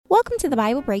Welcome to the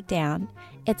Bible Breakdown.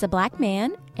 It's a black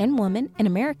man and woman in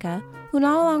America who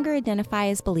no longer identify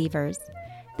as believers.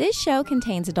 This show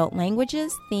contains adult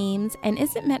languages, themes, and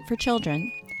isn't meant for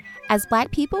children. As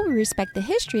black people, we respect the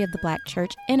history of the black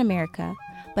church in America,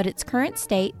 but its current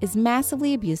state is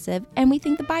massively abusive, and we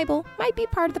think the Bible might be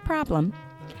part of the problem.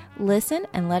 Listen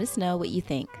and let us know what you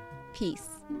think. Peace.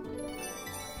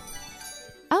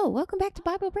 Oh, welcome back to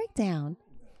Bible Breakdown.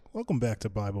 Welcome back to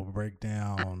Bible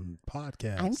Breakdown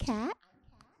Podcast. I'm Kat.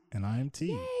 And I am T.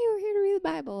 Yay, we're here to read the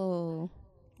Bible.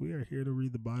 We are here to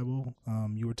read the Bible.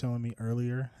 You were telling me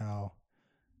earlier how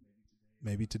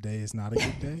maybe today is not a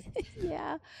good day.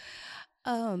 Yeah.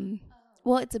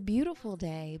 Well, it's a beautiful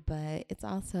day, but it's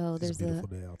also It's a beautiful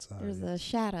day outside. There's a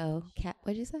shadow. Kat,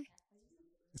 what'd you say?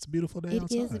 It's a beautiful day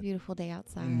outside. It is a beautiful day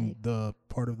outside. In the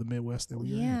part of the Midwest that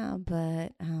we are in. Yeah,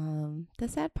 but the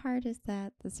sad part is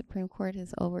that the Supreme Court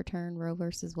has overturned Roe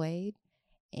versus Wade,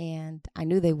 and I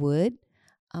knew they would,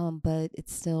 but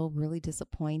it's still really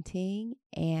disappointing.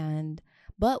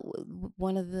 But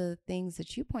one of the things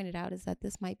that you pointed out is that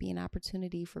this might be an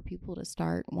opportunity for people to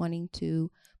start wanting to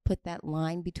put that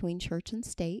line between church and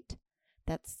state.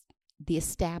 That's the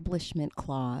Establishment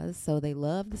Clause. So they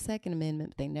love the Second Amendment,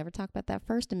 but they never talk about that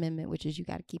First Amendment, which is you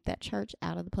got to keep that church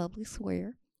out of the public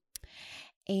square.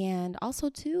 And also,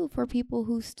 too, for people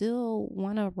who still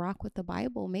want to rock with the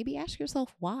Bible, maybe ask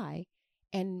yourself why.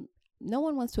 And no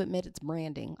one wants to admit it's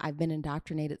branding. I've been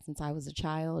indoctrinated since I was a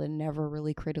child and never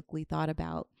really critically thought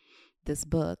about this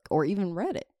book or even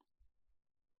read it.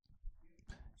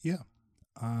 Yeah,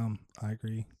 I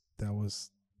agree. That was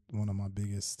one of my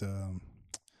biggest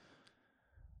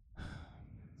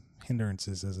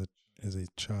hindrances as a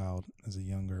child, as a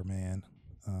younger man,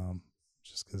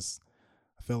 just because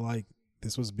I felt like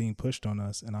this was being pushed on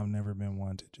us, and I've never been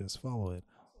one to just follow it.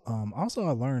 Also,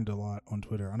 I learned a lot on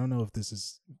Twitter. I don't know if this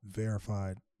is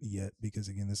verified yet, because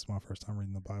again, this is my first time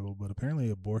reading the Bible, but apparently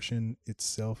abortion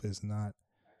itself is not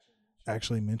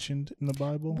actually mentioned in the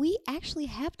Bible. We actually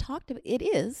have talked about it.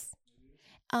 Is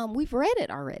we've read it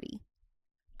already.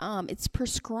 It's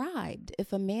prescribed.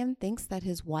 If a man thinks that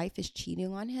his wife is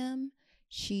cheating on him,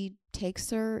 he takes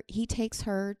her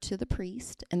to the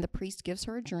priest, and the priest gives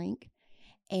her a drink.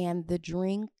 And the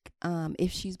drink,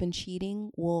 if she's been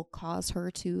cheating, will cause her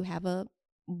to have a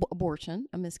abortion,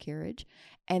 a miscarriage.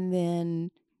 And then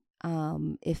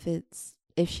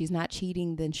if she's not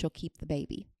cheating, then she'll keep the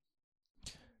baby.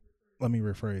 Let me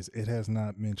rephrase. It has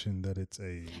not mentioned that it's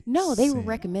a No, they sin. were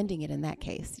recommending it in that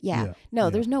case. Yeah. No,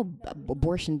 there's no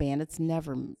abortion ban. It's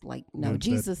never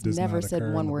Jesus never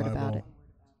said one word about it.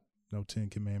 No 10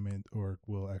 commandments,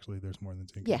 actually there's more than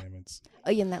 10 Yeah. commandments.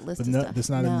 In that list of stuff. It's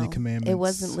not in the commandments. It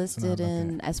wasn't listed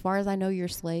okay. as far as I know, your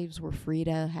slaves were free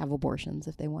to have abortions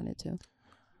if they wanted to.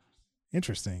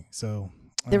 Interesting. So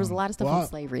there was a lot of stuff on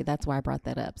slavery. That's why I brought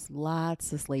that up.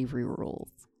 Lots of slavery rules.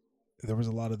 There was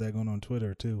a lot of that going on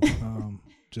Twitter too.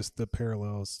 Just the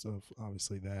parallels of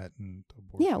obviously that and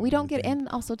abortion. Yeah, we don't get, and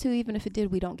also too, even if it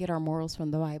did, we don't get our morals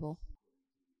from the Bible.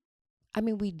 I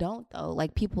mean, we don't though.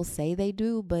 Like people say they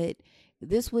do, but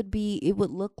it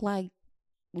would look like,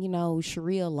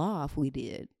 Sharia law if we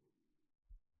did.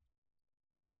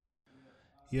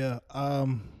 Yeah. What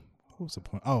was the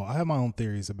point? Oh, I have my own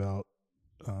theories about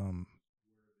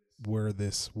where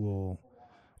this will,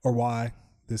 or why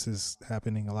this is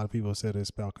happening. A lot of people said it's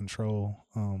about control,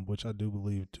 which I do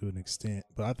believe to an extent,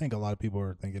 but I think a lot of people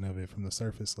are thinking of it from the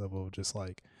surface level, just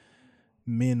like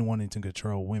men wanting to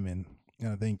control women.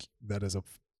 And I think that is a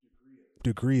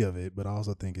degree of it, but I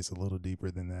also think it's a little deeper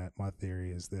than that. My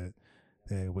theory is that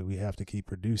we have to keep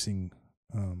producing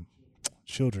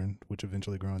children, which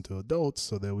eventually grow into adults,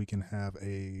 so that we can have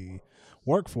a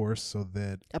workforce, so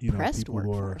that people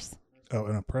workforce.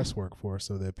 An oppressed workforce,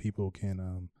 so that people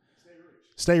can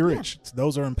stay rich. Yeah.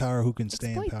 Those are in power who can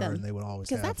stay in power, and they would always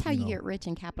have. Because that's how you get rich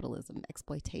in capitalism,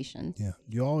 exploitation. Yeah,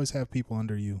 you always have people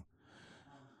under you.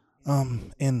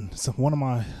 And so one of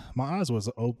my eyes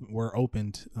were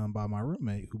opened by my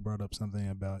roommate, who brought up something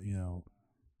about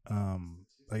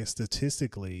I guess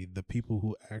statistically the people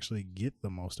who actually get the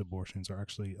most abortions are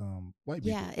actually white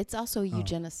people. Yeah, it's also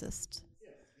eugenicists.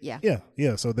 Yeah.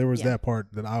 So there was that part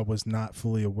that I was not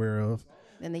fully aware of.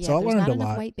 And so I learned not a enough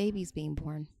lot. White babies being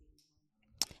born.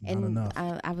 Not enough.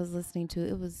 I was listening to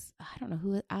it. Was, I don't know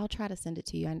who. I'll try to send it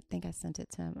to you. I think I sent it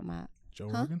to Joe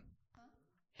Rogan.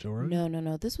 Joe Rogan?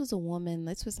 No. This was a woman.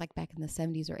 This was like back in the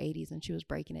 70s or 80s, and she was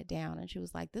breaking it down. And she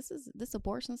was like, this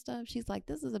abortion stuff. She's like,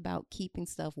 this is about keeping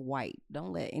stuff white.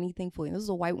 Don't let anything fool you. This is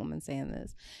a white woman saying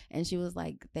this. And she was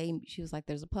like,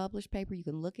 there's a published paper. You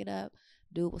can look it up.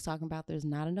 Dude was talking about there's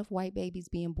not enough white babies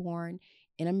being born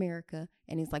in America.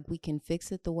 And he's like, we can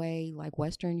fix it the way like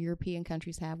Western European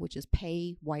countries have, which is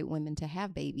pay white women to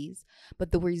have babies.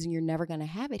 But the reason you're never going to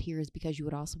have it here is because you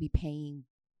would also be paying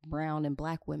brown and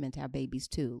black women to have babies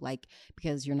too, like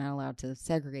because you're not allowed to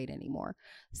segregate anymore.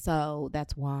 So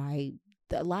that's why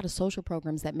a lot of social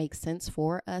programs that make sense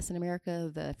for us in America,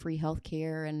 the free health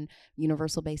care and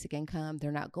universal basic income,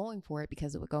 they're not going for it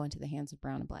because it would go into the hands of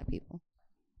brown and black people.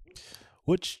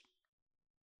 Which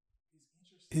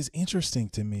is interesting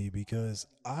to me because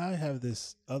I have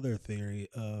this other theory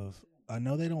of, I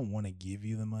know they don't want to give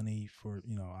you the money for,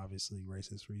 obviously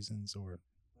racist reasons,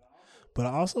 but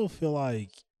I also feel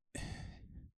like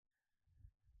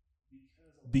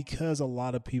because a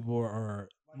lot of people are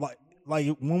like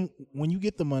when you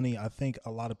get the money, I think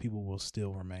a lot of people will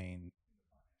still remain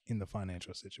in the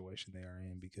financial situation they are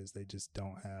in because they just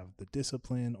don't have the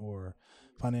discipline or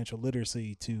financial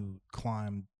literacy to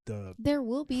climb the there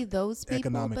will be those people,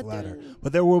 economic ladder.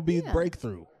 But there will be a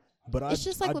breakthrough. But it's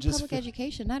just like with public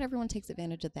education. Not everyone takes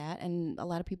advantage of that, and a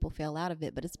lot of people fail out of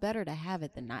it. But it's better to have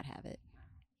it than not have it.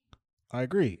 I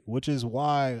agree, which is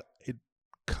why it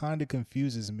kind of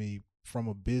confuses me from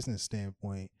a business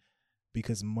standpoint.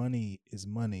 Because money is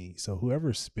money, so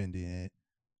whoever's spending it,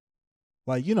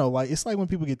 like it's like when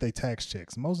people get their tax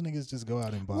checks. Most niggas just go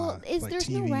out and buy. Well, there's TVs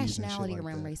no rationality like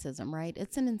around racism, right?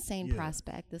 It's an insane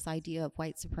prospect. This idea of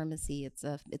white supremacy, it's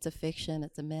a fiction,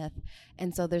 it's a myth,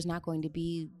 and so there's not going to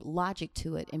be logic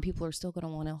to it, and people are still going to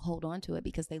want to hold on to it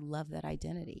because they love that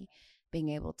identity, being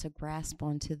able to grasp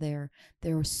onto their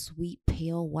sweet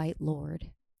pale white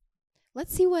lord.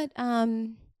 Let's see what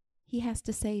he has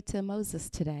to say to Moses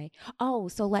today. Oh,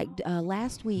 so like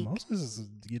last week, Moses is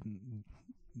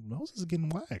getting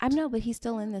whacked. I know, but he's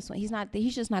still in this one. He's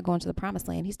just not going to the promised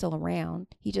land. He's still around.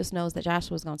 He just knows that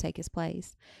Joshua's going to take his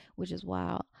place, which is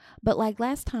wild. But like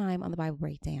last time on the Bible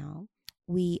Breakdown,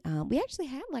 we actually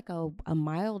had like a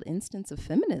mild instance of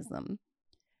feminism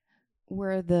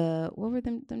where what were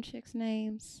them chicks'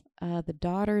 names? The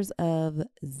daughters of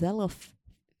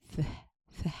Zelophehad.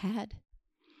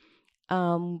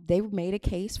 They made a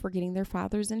case for getting their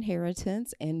father's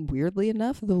inheritance, and weirdly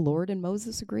enough, the Lord and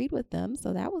Moses agreed with them,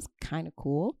 so that was kind of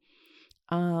cool.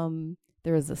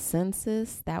 There was a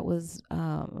census that was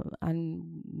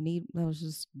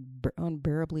just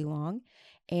unbearably long,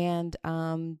 and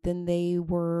then they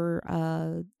were,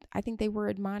 I think they were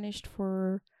admonished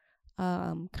for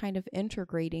kind of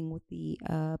integrating with the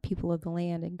people of the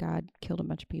land, and God killed a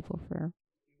bunch of people for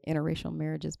interracial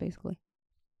marriages, basically.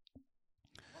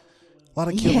 A lot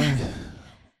of killing.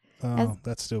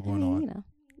 That's still going on.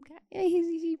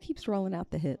 He keeps rolling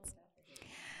out the hits.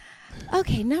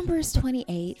 Okay, Numbers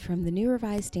 28 from the New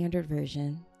Revised Standard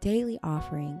Version, daily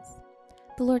offerings.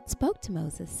 The Lord spoke to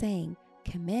Moses, saying,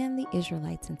 "Command the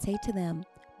Israelites and say to them,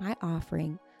 my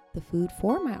offering, the food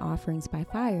for my offerings by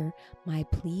fire, my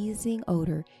pleasing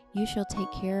odor, you shall take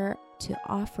care to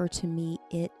offer to me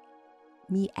at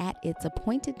its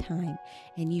appointed time,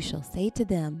 and you shall say to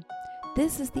them,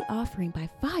 this is the offering by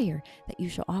fire that you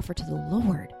shall offer to the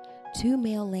Lord, 2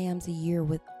 male lambs a year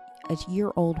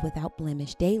old without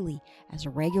blemish daily as a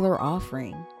regular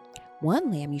offering. 1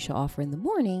 lamb you shall offer in the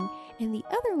morning, and the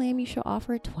other lamb you shall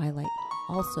offer at twilight.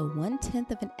 Also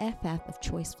 1/10 of an ephah of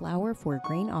choice flour for a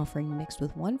grain offering mixed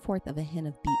with 1/4 of a hin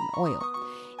of beaten oil.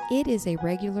 It is a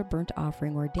regular burnt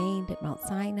offering ordained at Mount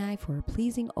Sinai for a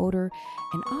pleasing odor,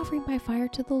 an offering by fire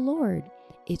to the Lord.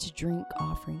 Its drink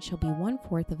offering shall be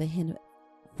 1/4 of a hin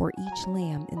for each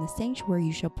lamb. In the sanctuary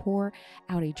you shall pour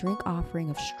out a drink offering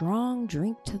of strong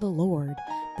drink to the Lord.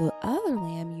 The other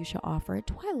lamb you shall offer at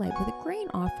twilight with a grain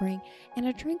offering and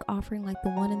a drink offering like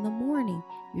the one in the morning.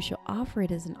 You shall offer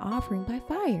it as an offering by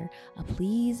fire, a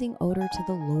pleasing odor to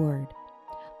the Lord.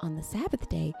 On the Sabbath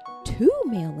day, 2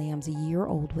 male lambs a year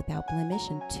old without blemish,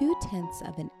 and 2/10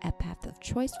 of an ephah of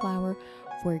choice flour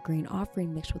for a grain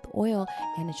offering mixed with oil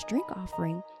and its drink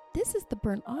offering. This is the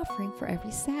burnt offering for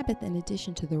every Sabbath in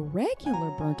addition to the regular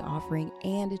burnt offering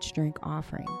and its drink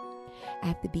offering.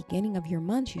 At the beginning of your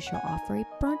months you shall offer a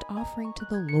burnt offering to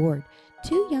the Lord,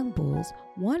 2 young bulls,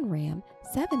 1 ram,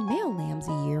 7 male lambs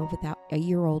a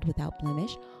year old without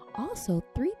blemish, also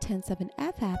 3/10 of an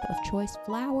ephah of choice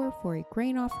flour for a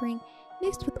grain offering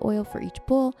mixed with oil for each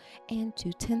bull, and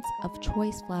 2/10 of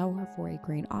choice flour for a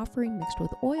grain offering mixed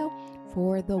with oil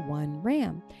for the 1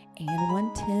 ram, and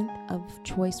 1/10 of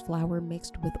choice flour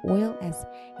mixed with oil as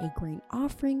a grain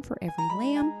offering for every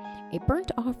lamb, a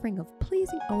burnt offering of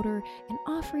pleasing odor, an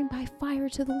offering by fire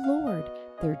to the Lord.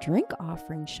 Their drink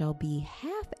offering shall be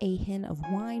 1/2 a hin of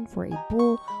wine for a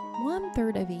bull,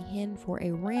 1/3 of a hin for a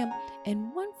ram,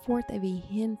 and 1/4 of a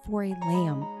hin for a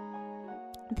lamb.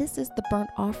 This is the burnt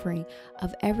offering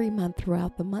of every month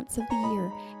throughout the months of the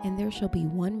year, and there shall be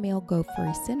one male goat for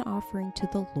a sin offering to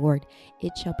the Lord.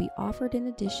 It shall be offered in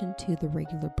addition to the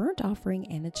regular burnt offering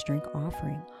and its drink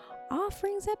offering.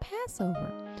 Offerings at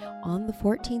Passover. On the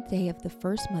 14th day of the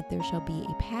first month there shall be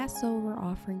a Passover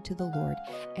offering to the Lord,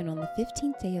 and on the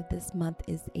 15th day of this month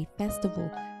is a festival.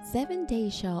 7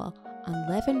 days shall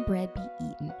unleavened bread be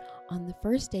eaten. On the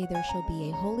first day there shall be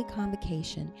a holy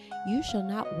convocation. You shall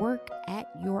not work at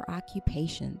your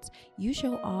occupations. You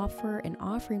shall offer an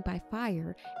offering by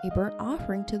fire, a burnt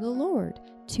offering to the Lord,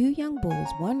 2 young bulls,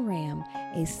 1 ram,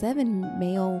 a 7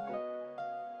 male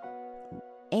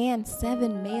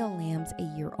lambs a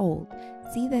year old.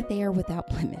 See that they are without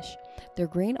blemish. Their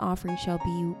grain offering shall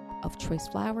be of choice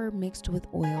flour mixed with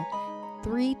oil.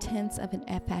 3/10 of an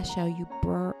ephah shall you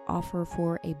offer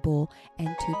for a bull, and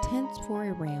 2/10 for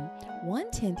a ram.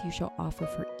 1/10 you shall offer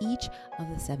for each of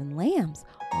the 7 lambs.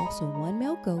 Also 1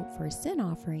 male goat for a sin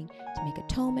offering to make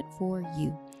atonement for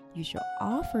you. You shall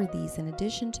offer these in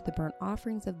addition to the burnt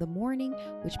offerings of the morning,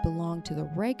 which belong to the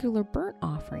regular burnt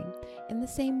offering. In the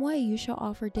same way, you shall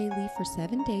offer daily for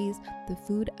 7 days the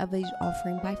food of an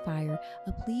offering by fire,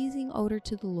 a pleasing odor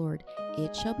to the Lord.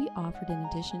 It shall be offered in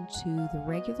addition to the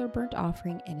regular burnt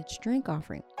offering and its drink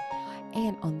offering.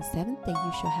 And on the 7th day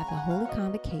you shall have a holy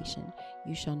convocation.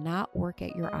 You shall not work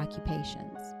at your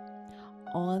occupations.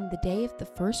 On the day of the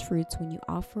first fruits, when you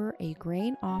offer a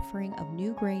grain offering of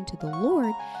new grain to the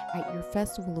Lord at your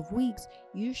festival of weeks,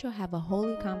 you shall have a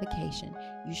holy convocation.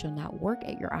 You shall not work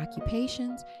at your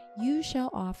occupations. You shall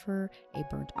offer a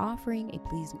burnt offering, a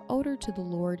pleasing odor to the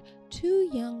Lord, 2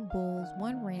 young bulls,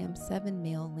 1 ram, 7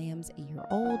 male lambs a year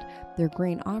old. Their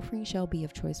grain offering shall be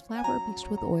of choice flour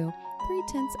mixed with oil,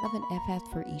 3/10 of an ephah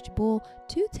for each bull,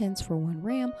 2/10 for 1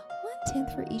 ram, 1/10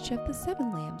 for each of the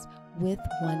 7 lambs, with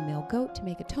 1 male goat to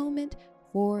make atonement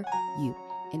for you.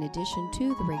 In addition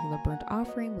to the regular burnt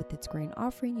offering with its grain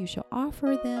offering, you shall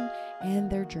offer them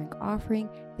and their drink offering.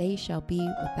 They shall be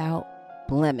without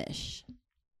blemish.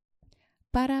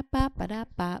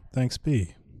 Ba-da-ba-ba-da-ba. Thanks,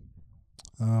 B.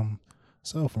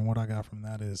 So from what I got from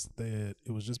that is that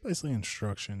it was just basically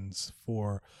instructions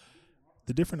for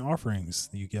the different offerings.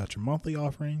 You got your monthly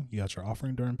offering, you got your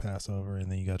offering during Passover,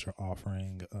 and then you got your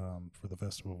offering for the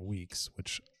Festival of Weeks,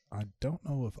 which I don't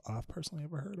know if I've personally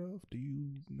ever heard of. Do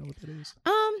you know what that is?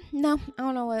 No, I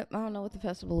don't know what the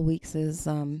Festival of Weeks is.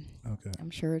 Okay. I'm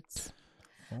sure it's.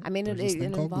 Well, I mean, it there's this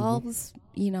thing called involves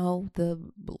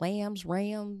the lambs,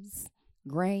 rams,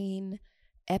 grain,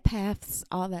 epaphs,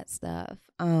 all that stuff.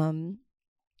 Isn't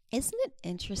it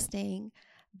interesting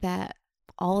that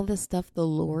all of the stuff the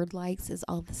Lord likes is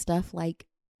all the stuff like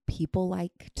people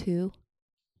like too?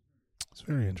 It's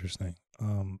very interesting.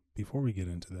 Before we get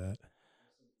into that,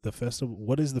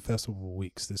 what is the Festival of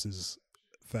Weeks? This is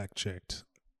fact checked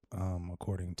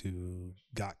according to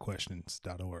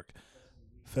gotquestions.org.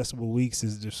 Festival of Weeks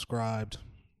is described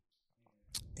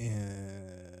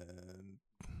in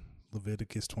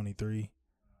Leviticus 23.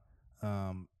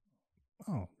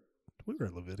 We were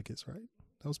at Leviticus, right?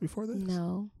 That was before this?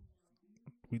 No.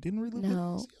 We didn't read No.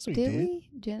 Leviticus? Yes, we did did. we?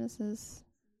 Genesis.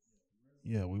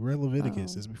 Yeah, we read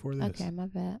Leviticus. Oh. It's before this. Okay, my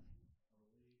bad.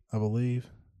 I believe.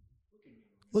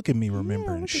 Look at me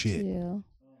remembering look shit. At you.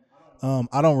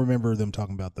 I don't remember them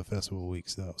talking about the Festival of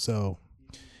Weeks, though. So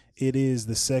it is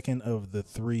the second of the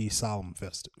 3 solemn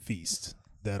feasts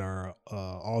that are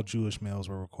all Jewish males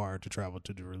were required to travel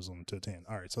to Jerusalem to attend.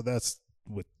 All right, so that's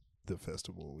what the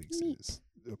Festival of Weeks is,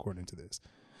 according to this.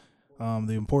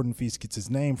 The important feast gets its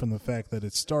name from the fact that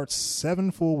it starts 7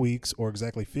 full weeks, or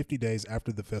exactly 50 days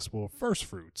after the Festival of First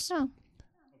Fruits. Oh.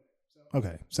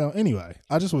 Okay, so anyway,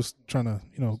 I just was trying to,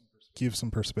 give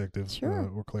some perspective Sure.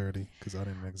 or clarity, because I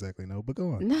didn't exactly know, but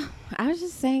go on. No, I was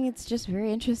just saying it's just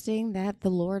very interesting that the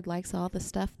Lord likes all the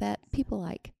stuff that people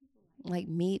like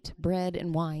meat, bread,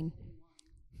 and wine.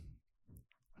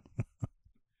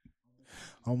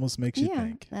 Almost makes you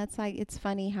think. That's it's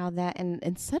funny how that,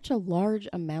 and such a large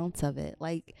amounts of it.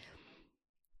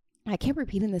 I kept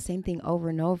repeating the same thing over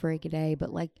and over again, but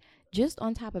just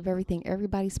on top of everything,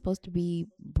 everybody's supposed to be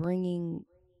bringing,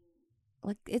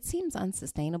 it seems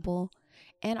unsustainable.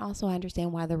 And also I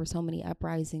understand why there were so many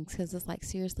uprisings, because it's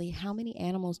seriously, how many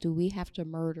animals do we have to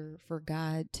murder for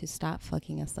God to stop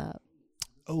fucking us up?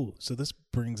 Oh, so this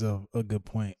brings up a good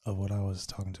point of what I was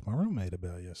talking to my roommate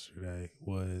about yesterday,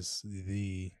 was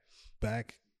the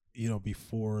back,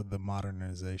 before the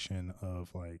modernization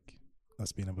of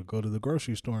us being able to go to the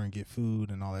grocery store and get food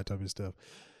and all that type of stuff.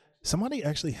 Somebody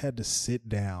actually had to sit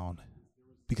down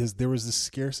because there was this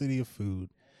scarcity of food,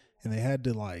 and they had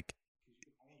to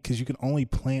because you can only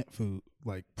plant food,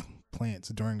 plants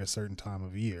during a certain time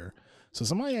of year. So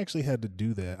somebody actually had to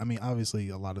do that. I mean, obviously,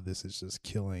 a lot of this is just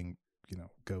killing,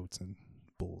 goats and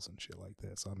bulls and shit like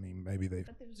that. So I mean, maybe But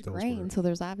there's grain, so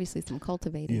there's obviously some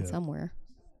cultivating somewhere.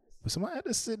 But somebody had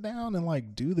to sit down and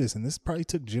like do this, and this probably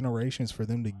took generations for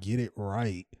them to get it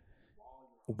right.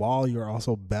 While you're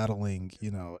also battling,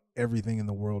 everything in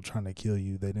the world trying to kill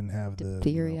you. They didn't have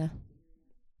diphtheria.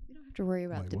 You don't have to worry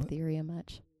about like diphtheria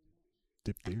much.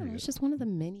 Diphtheria. It's just one of the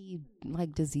many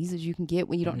like diseases you can get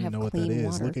when you don't have clean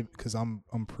water. Look at, because I'm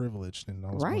privileged and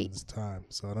I was born at this time,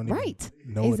 so I don't even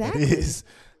know what that exactly. is.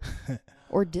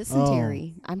 Or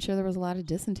dysentery. I'm sure there was a lot of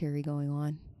dysentery going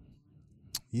on.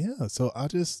 Yeah, so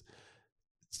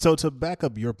to back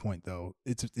up your point though,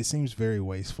 it seems very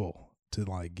wasteful to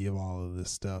like give all of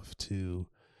this stuff to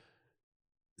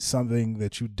something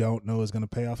that you don't know is going to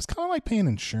pay off. It's kind of like paying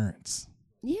insurance.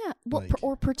 Yeah, well, like,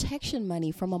 or protection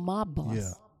money from a mob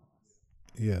boss.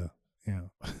 Yeah.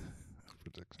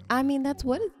 I mean,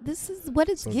 this is what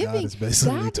it's giving. God is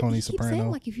basically God, Tony he Soprano. keeps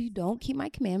saying, like, if you don't keep my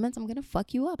commandments, I'm gonna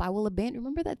fuck you up. I will abandon.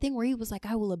 Remember that thing where he was like,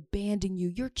 I will abandon you.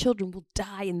 Your children will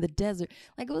die in the desert.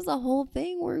 Like, it was a whole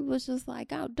thing where it was just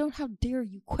like, how dare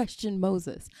you question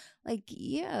Moses? Like,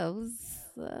 yeah, it was.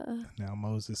 Now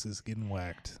Moses is getting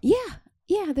whacked.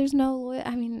 Yeah. There's no.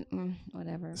 I mean,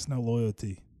 whatever. There's no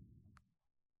loyalty.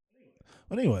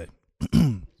 But anyway,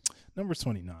 number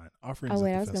 29. Offerings. Oh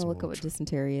wait, I was going to look up what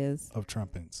dysentery is. Of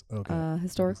trumpets. Okay.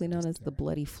 Historically known as the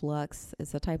bloody flux,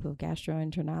 it's a type of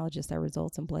gastroenterologist that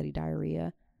results in bloody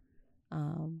diarrhea.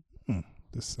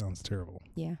 This sounds terrible.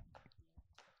 Yeah.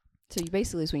 So you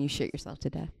basically is when you shit yourself to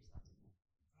death.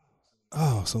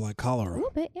 Oh, so like cholera. A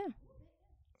little bit, yeah.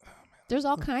 Oh, man. There's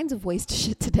all kinds of ways to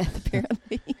shit to death,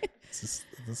 apparently.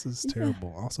 This is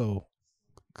terrible. Also,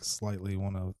 slightly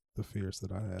one of the fears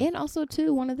that I have. And also,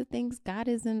 too, one of the things God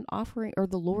isn't offering, or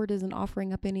the Lord isn't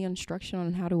offering up any instruction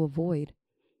on how to avoid.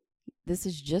 This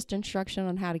is just instruction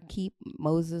on how to keep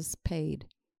Moses paid.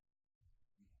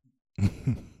 What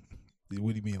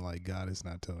do you mean, like God is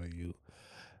not telling you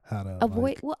how to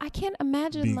avoid? Well, I can't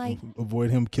imagine avoid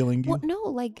him killing you. Well, no,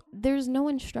 like there's no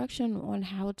instruction on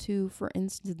how to, for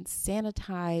instance,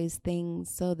 sanitize things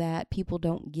so that people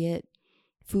don't get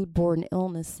foodborne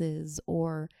illnesses,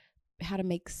 or how to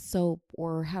make soap,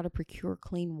 or how to procure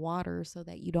clean water so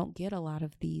that you don't get a lot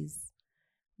of these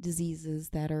diseases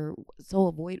that are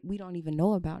we don't even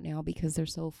know about now because they're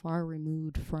so far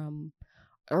removed from,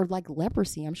 or like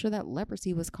leprosy. I'm sure that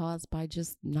leprosy was caused by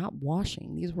just not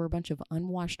washing. These were a bunch of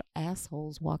unwashed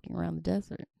assholes walking around the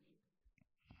desert.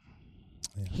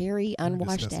 Yeah. Hairy,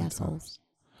 unwashed assholes.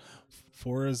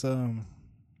 For as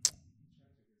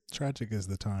tragic as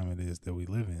the time it is that we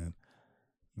live in,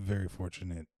 very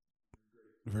fortunate,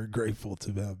 very grateful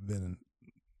to have been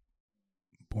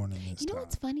born in this time. You know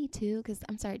what's funny too? Because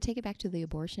I'm sorry, take it back to the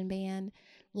abortion ban.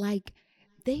 Like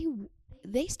they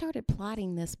started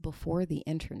plotting this before the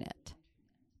internet.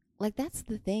 Like that's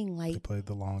the thing. Like they played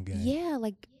the long game. Yeah.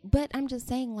 Like, but I'm just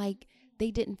saying, like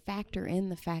they didn't factor in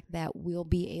the fact that we'll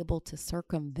be able to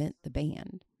circumvent the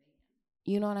ban.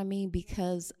 You know what I mean?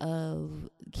 Because of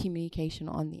communication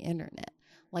on the internet.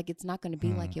 Like, it's not going to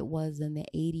be like it was in the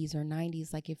 80s or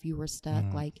 90s. Like, if you were stuck,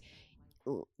 like,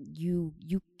 you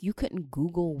couldn't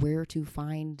Google where to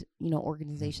find,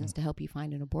 organizations to help you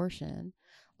find an abortion.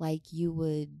 Like, you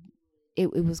would,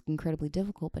 it was incredibly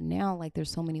difficult. But now, like,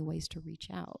 there's so many ways to reach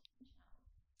out.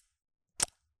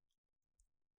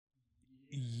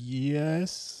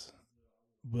 Yes,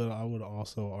 but I would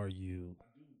also argue,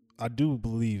 I do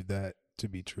believe that to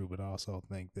be true, but I also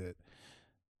think that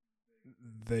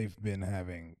they've been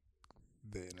having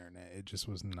the internet. It just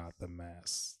was not the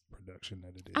mass production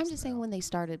that it is. I'm just saying when they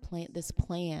started this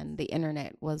plan, the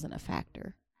internet wasn't a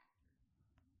factor.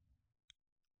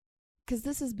 Because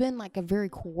this has been like a very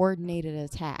coordinated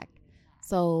attack.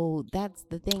 So that's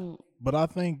the thing. But I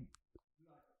think,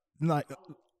 like,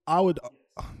 I would,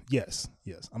 yes,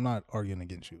 I'm not arguing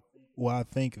against you. What I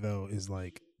think, though, is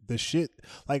like the shit,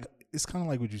 like, it's kind of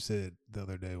like what you said the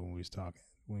other day when we was talking.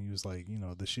 When you was like,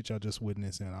 the shit y'all just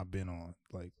witnessed and I've been on.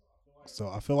 Like, so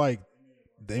I feel like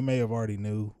they may have already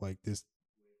knew, like, this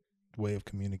way of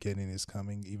communicating is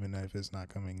coming, even if it's not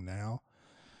coming now.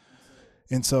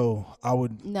 And so I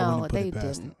would No, they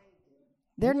didn't.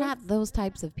 They're not those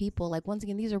types of people. Like, once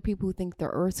again, these are people who think the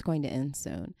Earth's going to end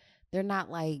soon. They're not,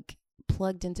 like,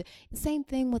 plugged into. Same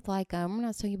thing with, like, I'm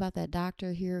not telling you about that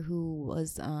doctor here who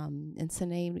was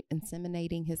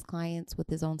inseminating his clients with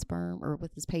his own sperm, or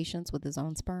with his patients with his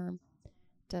own sperm.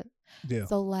 Yeah.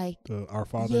 So, like, our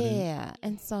father. Yeah.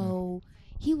 And so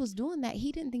he was doing that.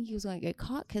 He didn't think he was going to get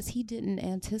caught because he didn't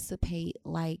anticipate,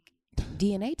 like,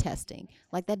 DNA testing.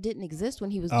 Like, that didn't exist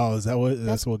when he was. Oh, is that what?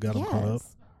 That's what got him caught up.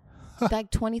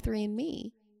 like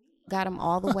 23andMe got him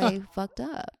all the way fucked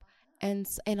up, and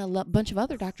bunch of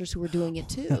other doctors who were doing it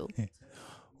too.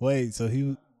 Wait, so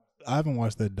I haven't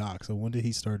watched that doc. So when did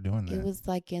he start doing that? It was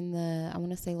like in the, I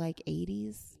want to say like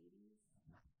 80s.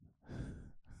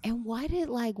 And why did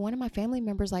like one of my family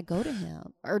members like go to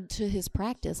him or to his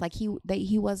practice? Like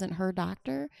he wasn't her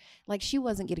doctor. Like she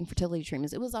wasn't getting fertility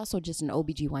treatments. It was also just an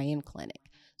OBGYN clinic.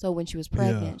 So when she was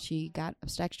pregnant, she got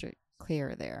obstetric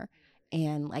care there.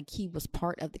 And like he was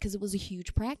part of, because it was a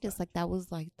huge practice. Like that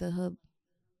was like the hub,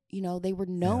 you know, they were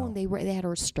known. Yeah. They had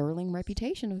a sterling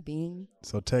reputation of being.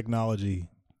 So technology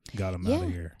got him out of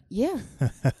here. Yeah.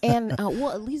 And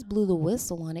well, at least blew the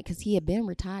whistle on it because he had been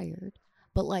retired.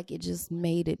 But like it just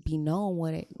made it be known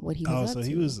what he was up to. So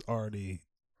he was already.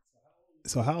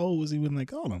 So how old was he when they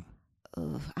called him?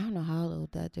 I don't know how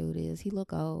old that dude is. He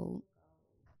look old.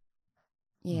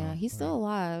 Yeah, he's still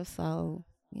alive. So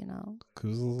you know.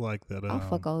 Cause it was like that. I'll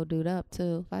fuck old dude up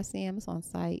too. If I see him, it's on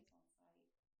sight.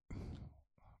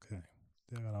 Okay,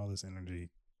 they got all this energy,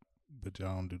 but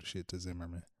y'all don't do the shit to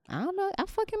Zimmerman. I don't know. I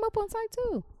fuck him up on sight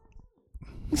too.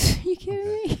 You kidding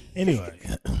me? Anyway.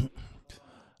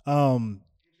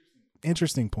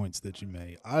 Interesting points that you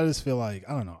made. I just feel like,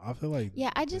 I don't know. I feel like, yeah,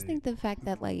 I just think the fact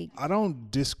that like, I don't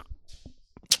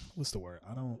what's the word?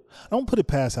 I don't put it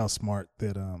past how smart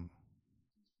that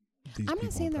these I'm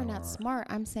not saying they're not smart.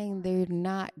 I'm saying they're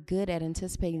not good at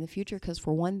anticipating the future because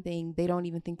for one thing, they don't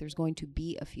even think there's going to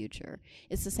be a future.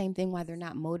 It's the same thing why they're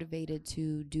not motivated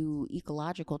to do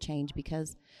ecological change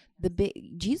because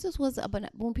Jesus was,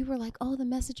 when people were like, oh, the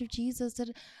message of Jesus,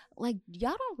 like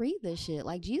y'all don't read this shit.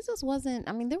 Like Jesus wasn't,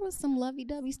 I mean, there was some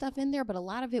lovey-dovey stuff in there, but a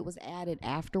lot of it was added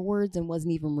afterwards and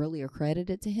wasn't even really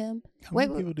accredited to him. How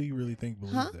many people do you really think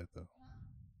believe that though?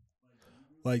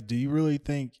 Like, do you really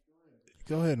think?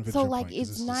 Go ahead and finish your like point,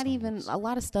 it's not even a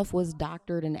lot of stuff was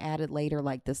doctored and added later,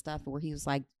 like the stuff where he was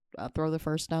like throw the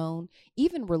first stone.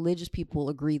 Even religious people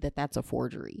agree that that's a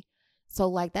forgery. So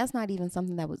like that's not even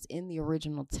something that was in the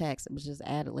original text. It was just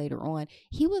added later on.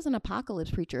 He was an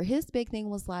apocalypse preacher. His big thing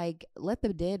was like, let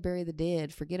the dead bury the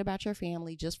dead. Forget about your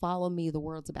family. Just follow me. The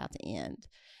world's about to end.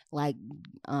 Like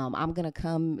I'm gonna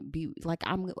come be like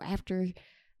after.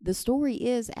 The story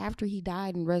is after he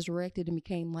died and resurrected and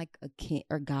became like a king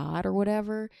or God or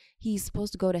whatever, he's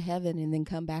supposed to go to heaven and then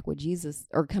come back with Jesus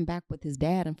or come back with his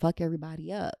dad and fuck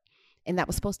everybody up. And that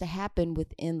was supposed to happen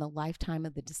within the lifetime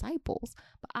of the disciples.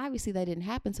 But obviously that didn't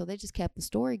happen. So they just kept the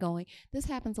story going. This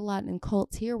happens a lot in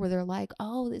cults here where they're like,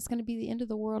 oh, it's going to be the end of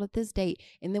the world at this date.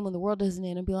 And then when the world doesn't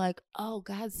end, it'll be like, oh,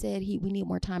 God said we need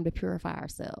more time to purify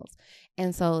ourselves.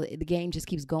 And so the game just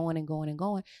keeps going and going and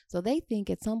going. So they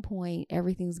think at some point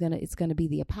it's going to be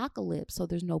the apocalypse. So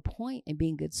there's no point in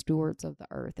being good stewards of the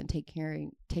earth and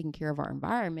taking care of our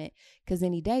environment. Because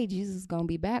any day Jesus is going to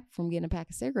be back from getting a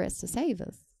pack of cigarettes to save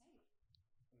us.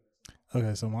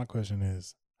 Okay, so my question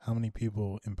is, how many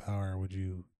people in power would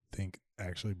you think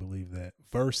actually believe that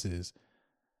versus,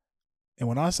 and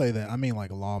when I say that, I mean like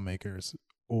lawmakers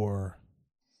or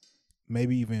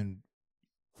maybe even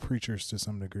preachers to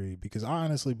some degree, because I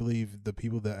honestly believe the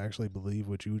people that actually believe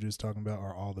what you were just talking about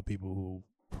are all the people who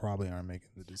probably aren't making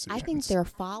the decisions. I think their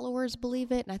followers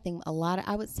believe it, and I think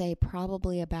I would say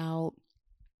probably about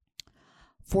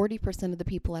 40% of the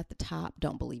people at the top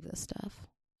don't believe this stuff.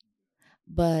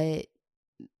 But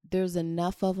there's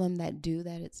enough of them that do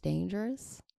that it's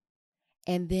dangerous.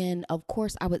 And then, of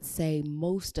course, I would say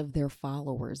most of their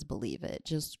followers believe it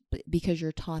just because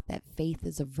you're taught that faith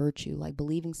is a virtue. Like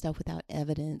believing stuff without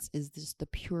evidence is just the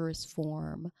purest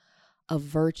form of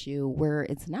virtue where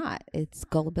it's not. It's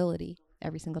gullibility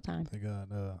every single time. They got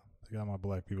my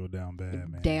black people down bad,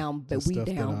 man.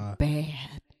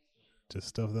 Bad. Just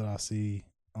stuff that I see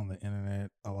on the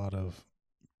internet, a lot of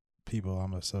people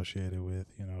I'm associated with,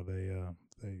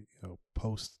 they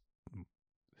post,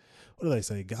 what do they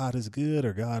say? God is good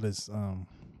or God is on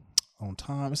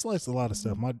time. It's like a lot of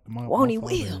stuff. My won't he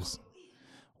will?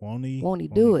 Won't he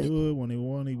do it? Won't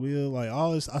he will? Like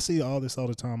all this, I see all this all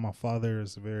the time. My father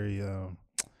is a very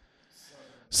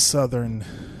Southern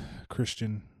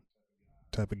Christian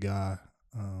type of guy.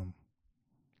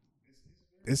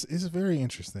 It's very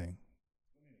interesting.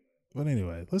 But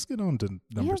anyway, let's get on to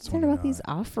numbers 29. About these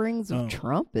offerings of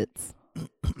trumpets.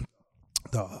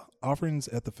 The offerings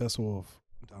at the festival of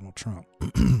Donald Trump.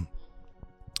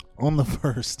 On the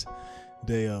first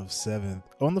day of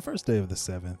the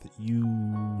 7th,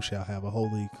 you shall have a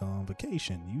holy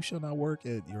convocation. You shall not work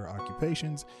at your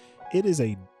occupations. It is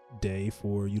a day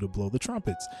for you to blow the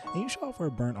trumpets, and you shall offer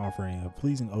a burnt offering of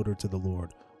pleasing odor to the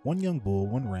Lord. 1 young bull,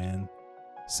 1 ram,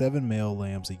 7 male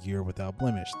lambs a year without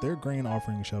blemish. Their grain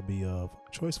offering shall be of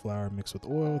choice flour mixed with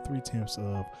oil, 3/10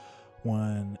 of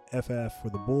 1 FF for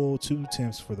the bull, 2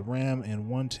 tenths for the ram, and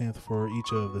 1/10 for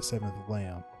each of the seven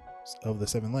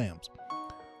lambs.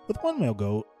 With 1 male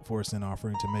goat for a sin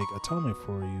offering to make atonement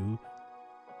for you.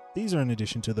 These are in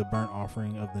addition to the burnt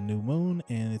offering of the new moon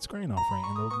and its grain offering,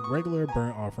 and the regular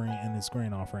burnt offering and its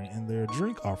grain offering, and their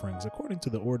drink offerings, according to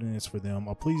the ordinance for them,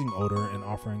 a pleasing odor and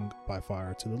offering by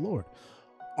fire to the Lord.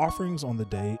 Offerings on the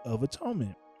day of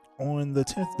atonement. On the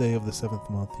 10th day of the 7th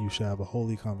month, you shall have a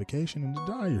holy convocation and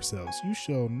deny yourselves. You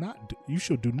shall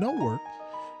do no work.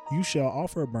 You shall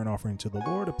offer a burnt offering to the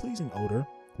Lord, a pleasing odor,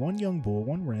 1 young bull,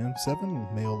 1 ram,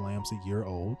 7 male lambs a year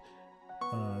old.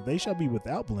 They shall be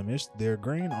without blemish. Their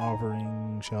grain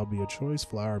offering shall be a choice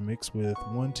flour mixed with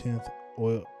 1/10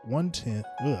 oil,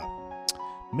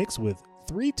 mixed with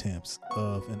 3/10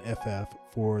 of an FF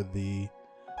for the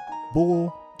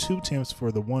bull, 2/10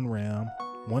 for the 1 ram,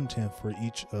 1/10 for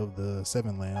each of the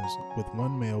 7 lambs, with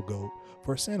 1 male goat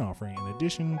for a sin offering, in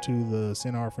addition to the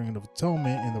sin offering of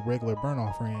atonement and the regular burnt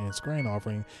offering and its grain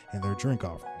offering and their drink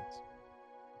offerings.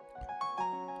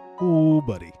 Ooh,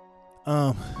 buddy.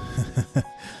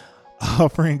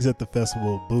 Offerings at the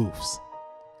festival of booths.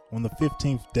 On the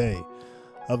 15th day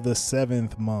of the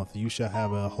 7th month, you shall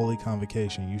have a holy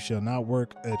convocation. You shall not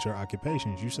work at your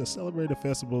occupations. You shall celebrate a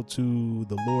festival to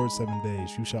the Lord 7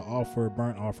 days. You shall offer a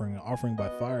burnt offering, an offering by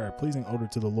fire, a pleasing odor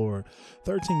to the Lord.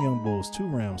 13 young bulls, 2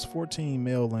 rams, 14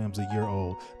 male lambs a year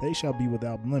old. They shall be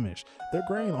without blemish. Their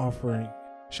grain offering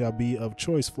shall be of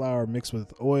choice flour mixed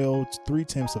with oil,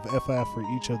 3/10 of FF for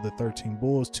each of the 13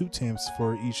 bulls, 2/10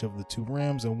 for each of the 2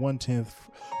 rams, and 1/10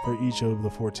 for each of the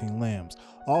 14 lambs.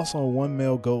 Also 1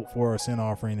 male goat for a sin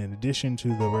offering, in addition to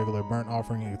the regular burnt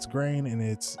offering, its grain, and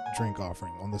its drink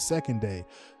offering. On the 2nd day,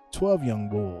 12 young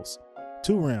bulls,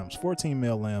 2 rams, 14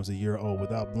 male lambs a year old,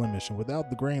 without blemish, and without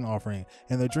the grain offering,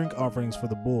 and the drink offerings for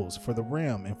the bulls, for the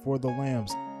ram, and for the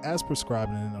lambs, as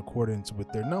prescribed in accordance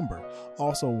with their number.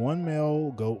 Also 1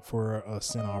 male goat for a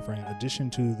sin offering, in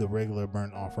addition to the regular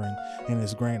burnt offering and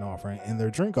its grain offering, and their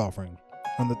drink offering.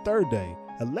 On the 3rd day,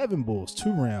 11 bulls,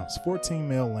 2 rams, 14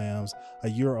 male lambs a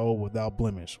year old, without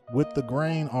blemish, with the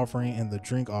grain offering and the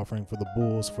drink offering for the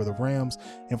bulls, for the rams,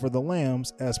 and for the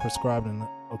lambs, as prescribed in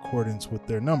accordance with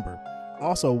their number.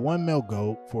 Also 1 male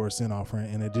goat for a sin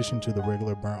offering, in addition to the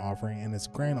regular burnt offering and its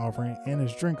grain offering and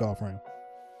its drink offering.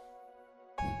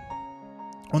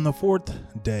 On the 4th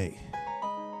day,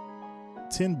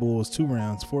 10 bulls, 2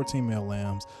 rams, 14 male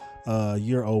lambs a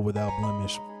year old, without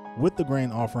blemish, with the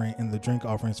grain offering and the drink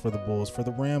offerings for the bulls, for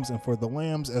the rams, and for the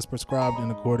lambs, as prescribed in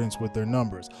accordance with their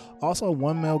numbers. Also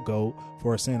 1 male goat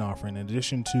for a sin offering, in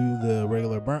addition to the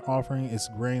regular burnt offering, its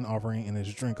grain offering, and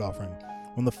its drink offering.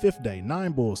 On the 5th day,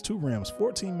 9 bulls, 2 rams,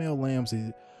 14 male lambs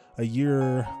a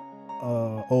year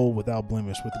old, without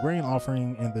blemish, with the grain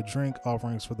offering and the drink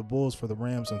offerings for the bulls, for the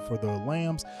rams, and for the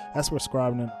lambs, as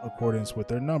prescribed in accordance with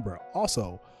their number.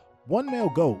 Also 1 male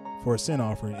goat for a sin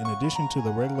offering, in addition to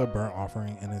the regular burnt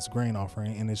offering and its grain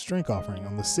offering and its drink offering.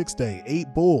 On the 6th day,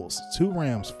 8 bulls, 2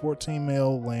 rams, 14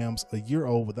 male lambs a year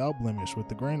old, without blemish, with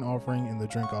the grain offering and the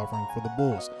drink offering for the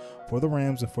bulls, for the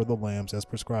rams, and for the lambs, as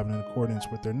prescribed in accordance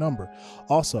with their number.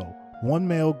 Also 1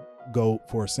 male goat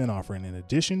for a sin offering, in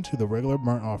addition to the regular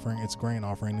burnt offering, its grain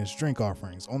offering, and its drink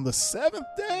offerings. On the 7th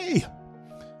day,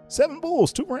 7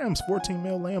 bulls, 2 rams, 14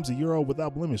 male lambs a year old,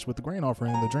 without blemish, with the grain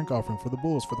offering and the drink offering for the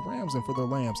bulls, for the rams, and for their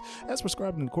lambs, as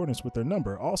prescribed in accordance with their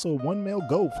number. Also 1 male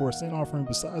goat for a sin offering,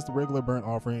 besides the regular burnt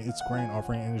offering, its grain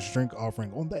offering, and its drink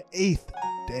offering. On the 8th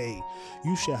day,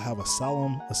 you shall have a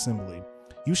solemn assembly.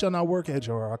 You shall not work at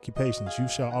your occupations. You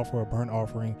shall offer a burnt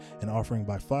offering, an offering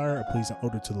by fire, a pleasing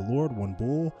odor to the Lord, 1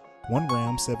 bull, 1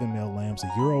 ram, 7 male lambs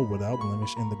a year old, without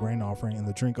blemish, and the grain offering and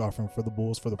the drink offering for the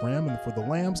bulls, for the ram, and for the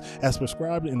lambs, as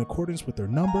prescribed in accordance with their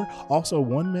number. Also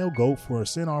 1 male goat for a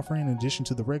sin offering, in addition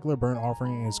to the regular burnt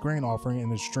offering and its grain offering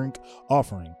and its drink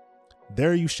offering.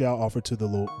 There you shall offer to the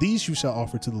Lord. These you shall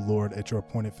offer to the Lord at your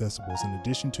appointed festivals, in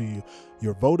addition to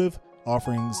your votive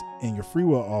offerings and your free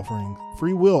will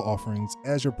offerings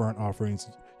as your burnt offerings,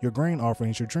 your grain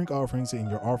offerings, your drink offerings, and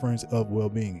your offerings of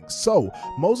well-being. So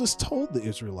Moses told the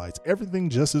Israelites everything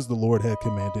just as the Lord had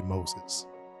commanded Moses.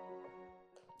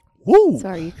 Woo! So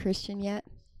are you Christian yet?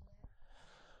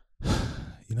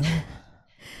 You know,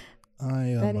 I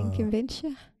am. That didn't convince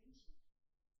you?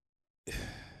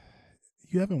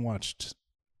 You haven't watched.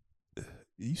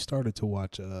 You started to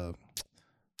watch.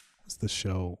 What's the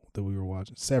show that we were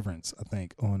watching? Severance, I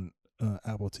think, on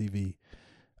Apple TV.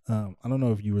 I don't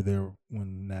know if you were there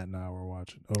when Nat and I were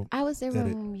watching. Oh, I was there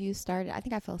when you started. I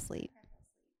think I fell asleep.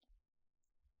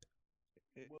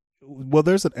 Well,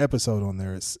 there's an episode on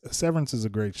there. Severance is a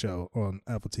great show on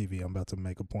Apple TV. I'm about to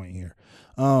make a point here.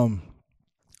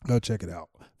 Go check it out.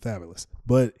 Fabulous.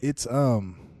 But it's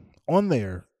on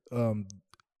there.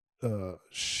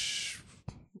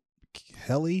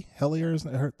 Hellier is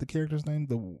the character's name,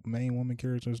 the main woman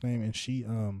character's name, and she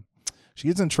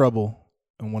gets in trouble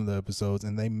in one of the episodes,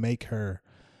 and they make her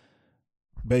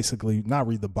basically not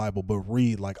read the Bible, but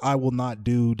read like, I will not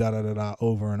do da da da da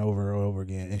over and over and over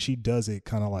again. And she does it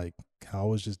kind of like how I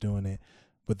was just doing it,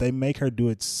 but they make her do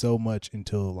it so much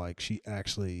until like she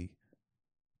actually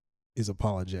is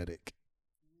apologetic.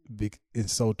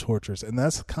 It's so torturous, and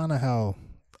that's kind of how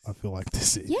I feel like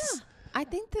this is. Yeah, I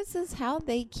think this is how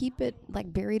they keep it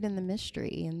like buried in the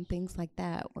mystery and things like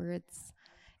that, where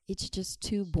it's just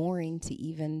too boring to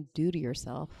even do to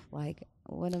yourself. Like,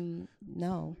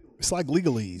 no. It's like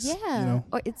legalese. Yeah. You know?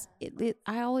 Or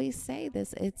I always say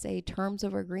this, it's a terms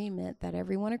of agreement that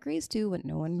everyone agrees to, but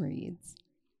no one reads.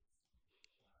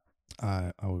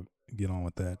 I would get on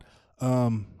with that.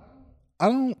 I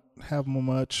don't have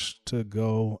much to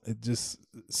go. It just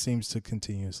seems to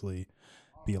continuously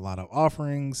be a lot of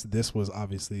offerings. This was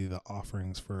obviously the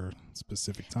offerings for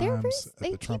specific times.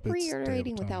 They keep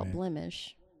reiterating without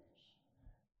blemish.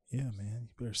 Yeah, man, you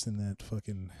better send that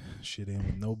fucking shit in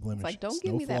with no blemish. It's like, don't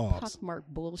give me that pockmark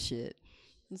bullshit.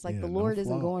 It's like the Lord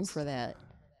isn't going for that.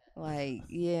 Like,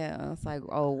 yeah, it's like,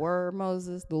 oh, word,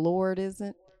 Moses, the Lord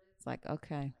isn't. It's like,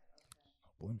 okay.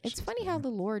 It's funny how the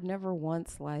Lord never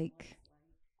once, like,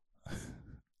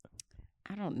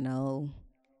 I don't know,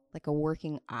 like a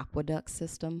working aqueduct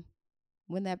system.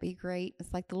 Wouldn't that be great?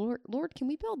 It's like, the Lord, can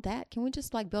we build that? Can we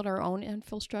just like build our own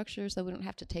infrastructure so we don't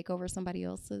have to take over somebody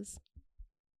else's?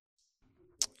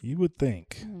 You would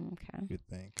think. Okay. You would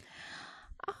think.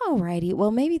 Alrighty. Well,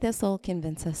 maybe this will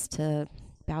convince us to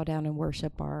bow down and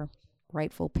worship our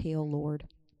rightful pale Lord.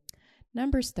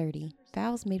 Numbers 30,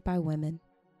 vows made by women.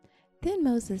 Then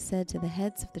Moses said to the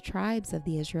heads of the tribes of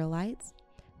the Israelites,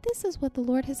 "This is what the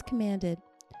Lord has commanded.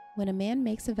 When a man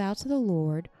makes a vow to the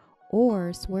Lord,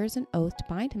 or swears an oath to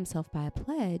bind himself by a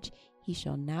pledge, he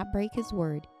shall not break his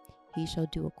word. He shall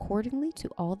do accordingly to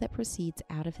all that proceeds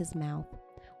out of his mouth.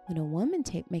 When a woman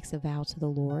makes a vow to the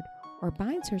Lord, or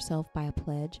binds herself by a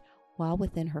pledge, while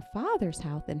within her father's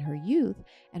house in her youth,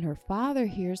 and her father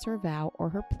hears her vow or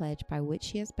her pledge by which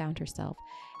she has bound herself,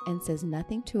 and says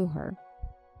nothing to her,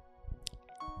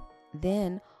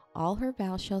 then all her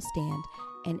vows shall stand,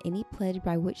 and any pledge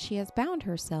by which she has bound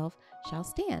herself shall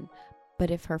stand.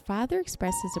 But if her father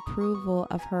expresses approval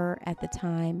of her at the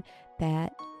time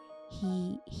that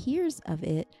he hears of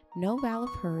it, no vow of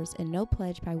hers and no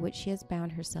pledge by which she has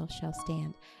bound herself shall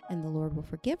stand, and the Lord will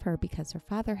forgive her because her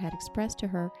father had expressed to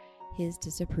her his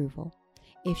disapproval.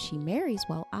 If she marries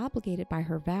while obligated by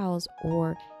her vows,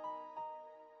 or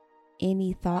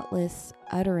any thoughtless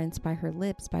utterance by her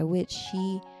lips by which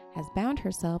she has bound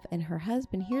herself, and her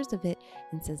husband hears of it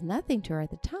and says nothing to her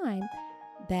at the time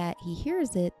that he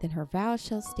hears it, then her vows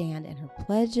shall stand, and her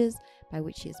pledges by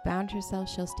which she has bound herself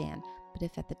shall stand. But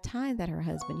if at the time that her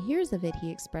husband hears of it,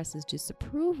 he expresses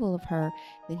disapproval of her,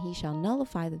 then he shall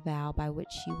nullify the vow by which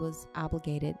she was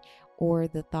obligated, or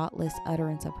the thoughtless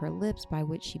utterance of her lips by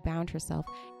which she bound herself,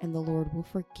 and the Lord will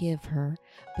forgive her.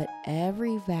 But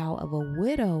every vow of a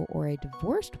widow or a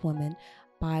divorced woman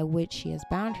by which she has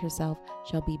bound herself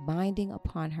shall be binding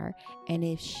upon her. And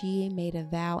if she made a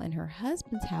vow in her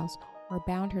husband's house, or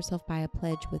bound herself by a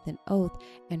pledge with an oath,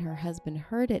 and her husband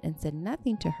heard it and said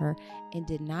nothing to her, and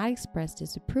did not express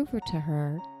disapproval to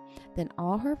her, then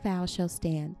all her vows shall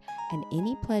stand, and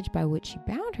any pledge by which she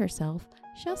bound herself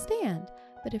shall stand.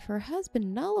 But if her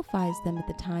husband nullifies them at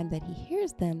the time that he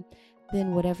hears them,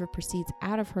 then whatever proceeds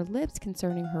out of her lips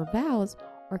concerning her vows,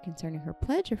 or concerning her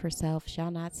pledge of herself,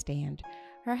 shall not stand.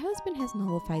 Her husband has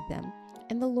nullified them,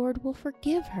 and the Lord will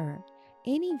forgive her.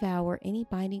 Any vow or any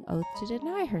binding oath to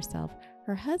deny herself,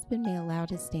 her husband may allow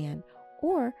to stand,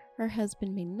 or her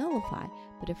husband may nullify.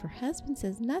 But if her husband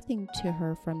says nothing to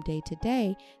her from day to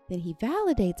day, then he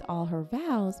validates all her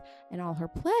vows and all her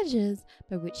pledges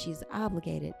by which she is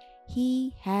obligated.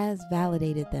 He has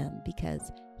validated them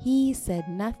because he said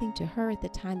nothing to her at the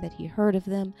time that he heard of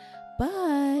them.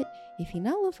 But if he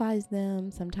nullifies them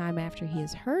sometime after he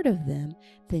has heard of them,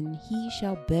 then he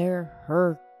shall bear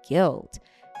her guilt.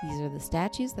 These are the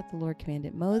statutes that the Lord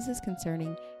commanded Moses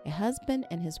concerning a husband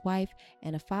and his wife,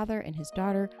 and a father and his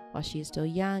daughter, while she is still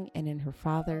young and in her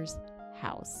father's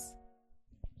house.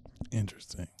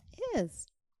 Interesting. It is.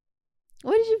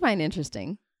 What did you find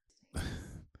interesting?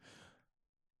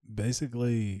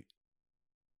 Basically,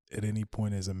 at any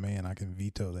point as a man, I can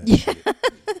veto that shit.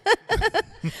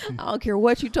 I don't care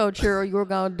what you told Cheryl you were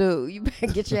going to do. You better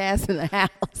get your ass in the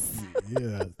house.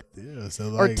 Yeah. So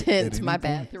like, or tents, my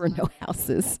bad. There were no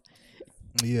houses.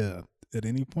 Yeah. At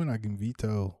any point, I can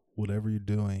veto whatever you're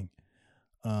doing.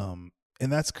 And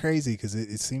that's crazy because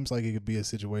it seems like it could be a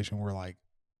situation where like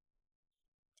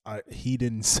he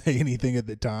didn't say anything at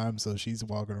the time, so she's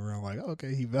walking around like,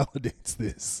 okay, he validates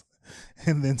this,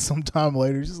 and then sometime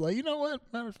later, she's like, you know what?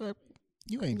 Matter of fact,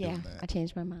 you ain't doing that. I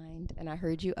changed my mind, and I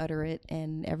heard you utter it,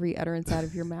 and every utterance out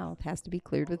of your mouth has to be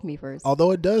cleared with me first.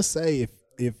 Although it does say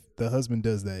if the husband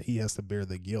does that, he has to bear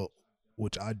the guilt,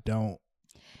 which I don't.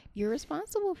 You're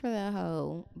responsible for that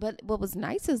hoe. But what was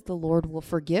nice is the Lord will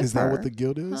forgive her. Is that what the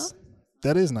guilt is? Huh?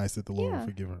 That is nice that the Lord will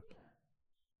forgive her.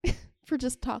 For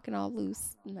just talking all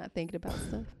loose, not thinking about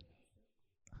stuff.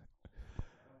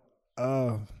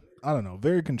 I don't know.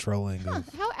 Very controlling. How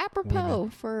apropos women.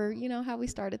 For, how we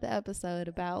started the episode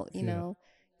about, know,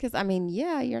 because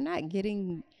you're not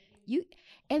getting you.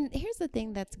 And here's the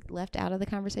thing that's left out of the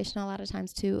conversation a lot of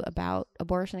times too about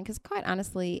abortion. Because quite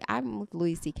honestly, I'm with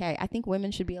Louis C.K. I think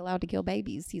women should be allowed to kill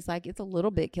babies. He's like, it's a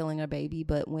little bit killing a baby,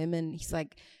 but women, he's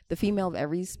like, the female of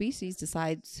every species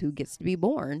decides who gets to be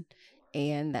born.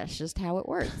 And that's just how it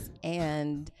works.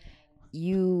 And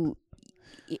one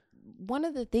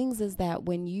of the things is that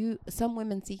when some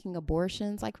women seeking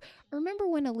abortions, like, remember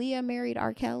when Aaliyah married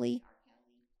R. Kelly?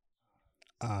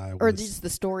 Or just the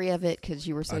story of it because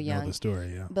you were so young. I know the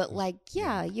story, yeah. But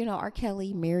R.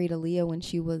 Kelly married Aaliyah when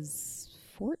she was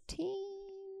 14,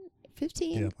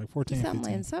 15. Yeah, like 14,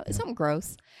 something 15. Something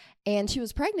gross. And she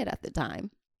was pregnant at the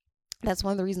time. That's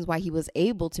one of the reasons why he was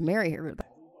able to marry her.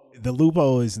 The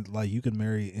loophole is like you can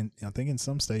marry, I think in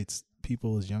some states,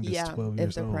 people as young as 12 years old.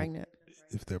 If they're pregnant.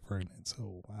 If they're pregnant.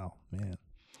 So, wow, man.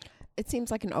 It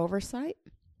seems like an oversight.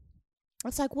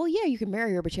 It's like, well, yeah, you can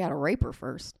marry her, but you had to rape her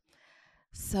first.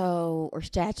 So, or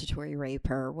statutory rape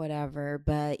her, whatever.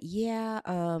 But yeah,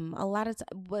 a lot of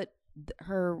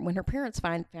when her parents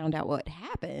found out what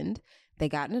happened, they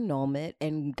got an annulment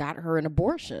and got her an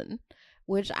abortion,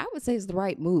 which I would say is the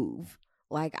right move.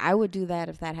 Like, I would do that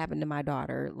if that happened to my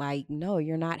daughter. Like, no,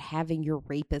 you're not having your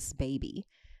rapist baby.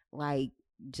 Like,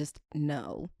 just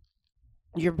no.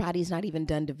 Your body's not even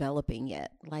done developing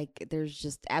yet. Like, there's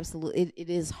just absolutely, it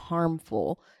is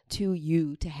harmful to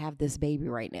you to have this baby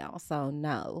right now. So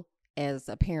no, as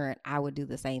a parent, I would do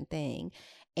the same thing.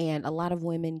 And a lot of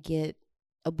women get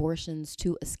abortions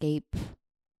to escape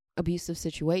abusive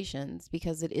situations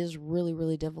because it is really,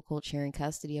 really difficult sharing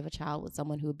custody of a child with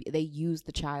someone who they use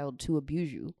the child to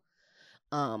abuse you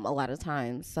a lot of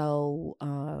times. So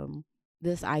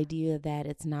this idea that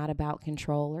it's not about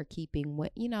control or keeping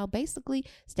what, basically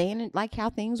staying in, like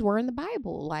how things were in the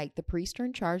Bible, like the priests are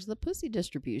in charge of the pussy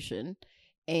distribution.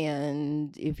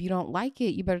 And if you don't like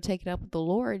it, you better take it up with the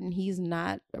Lord, and he's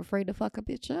not afraid to fuck a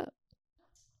bitch up.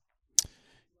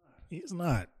 He's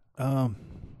not. A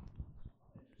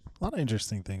lot of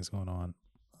interesting things going on.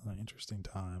 Interesting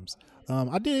times.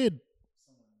 I did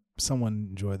someone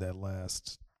enjoy that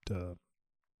last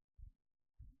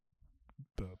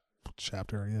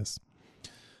chapter, I guess.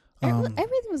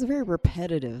 Everything was very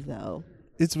repetitive, though.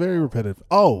 It's very repetitive.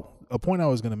 Oh, a point I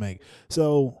was going to make.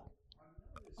 So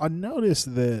I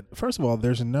noticed that, first of all,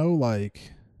 there's no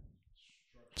like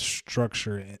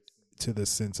structure to the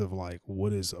sense of like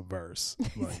what is a verse,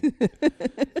 like,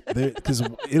 because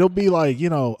it'll be like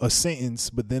a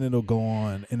sentence, but then it'll go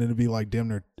on and it'll be like damn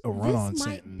near a run-on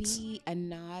sentence. This might be a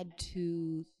nod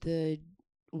to the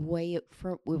way it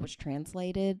was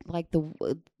translated, like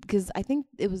because I think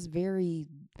it was very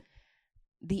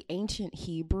the ancient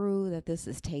Hebrew that this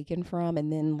is taken from,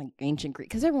 and then like ancient Greek,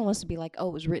 because everyone wants to be like, oh,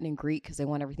 it was written in Greek because they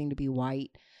want everything to be white.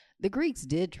 The Greeks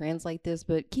did translate this,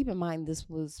 but keep in mind this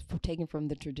was taken from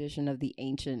the tradition of the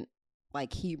ancient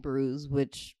like Hebrews,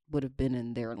 which would have been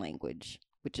in their language,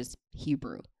 which is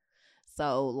Hebrew.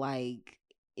 So like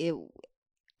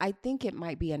I think it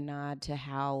might be a nod to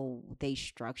how they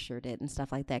structured it and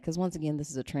stuff like that. Because once again,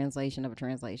 this is a translation of a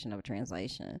translation of a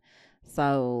translation.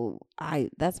 So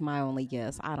that's my only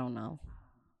guess. I don't know.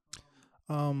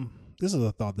 This is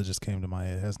a thought that just came to my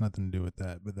head. It has nothing to do with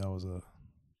that, but that was a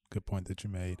good point that you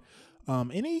made.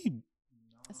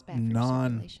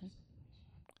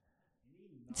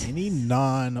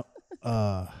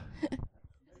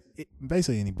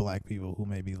 Basically any black people who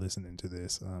may be listening to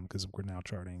this, because we're now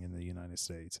charting in the United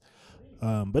States,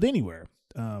 but anywhere,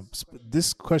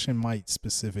 this question might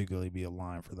specifically be a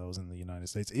line for those in the United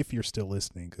States if you're still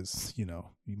listening, because you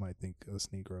might think us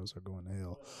Negroes are going to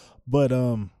hell, but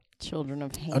children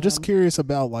of Ham. I'm just curious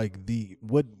about like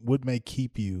what may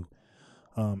keep you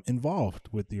involved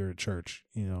with your church,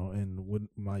 and what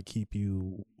might keep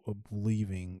you a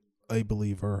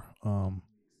believer,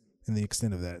 in the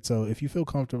extent of that. So if you feel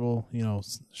comfortable,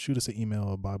 shoot us an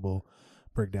email at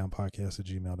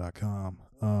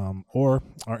breakdownpodcast@gmail.com. Or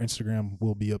our Instagram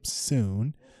will be up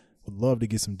soon. Would love to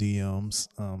get some DMs.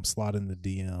 Slide in the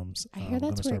DMs. I hear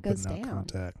that's where it goes down.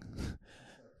 I'm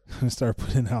gonna start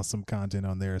putting out some content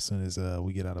on there as soon as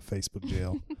we get out of Facebook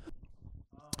jail.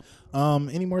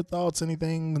 Any more thoughts?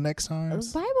 Anything next time?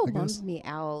 The Bible bums me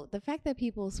out. The fact that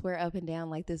people swear up and down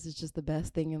like this is just the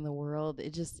best thing in the world,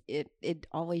 it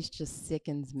always just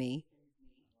sickens me.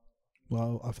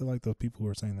 Well, I feel like the people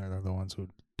who are saying that are the ones who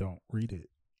don't read it.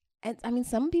 And I mean,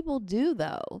 some people do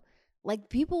though. Like,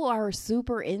 people are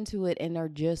super into it and are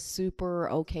just super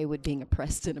okay with being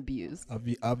oppressed and abused.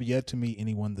 I've yet to meet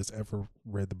anyone that's ever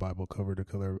read the Bible cover to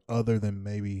cover, other than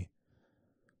maybe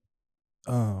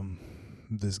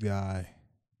this guy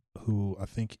who I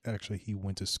think actually he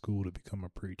went to school to become a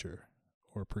preacher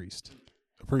or a priest.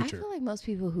 A preacher. I feel like most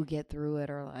people who get through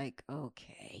it are like,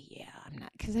 okay, yeah, I'm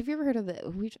not. Because have you ever heard of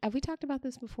have we talked about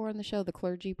this before on the show, the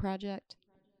Clergy Project?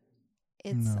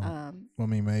 It's no. I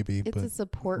mean, maybe it's but a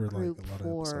support group like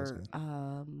for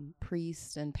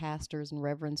priests and pastors and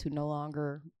reverends who no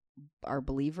longer are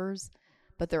believers,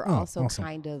 but they're also awesome.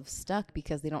 kind of stuck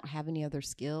because they don't have any other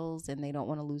skills and they don't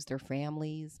want to lose their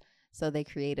families. So they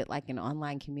created like an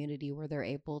online community where they're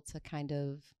able to kind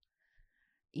of,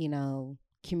 you know,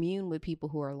 commune with people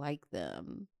who are like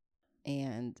them.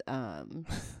 And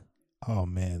oh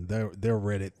man, their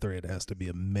Reddit thread has to be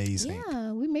amazing.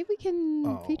 Yeah, maybe we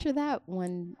can feature that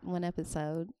one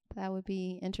episode. That would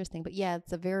be interesting. But yeah,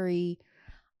 it's a very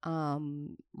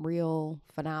real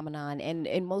phenomenon,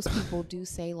 and most people do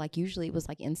say, like, usually it was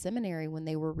like in seminary when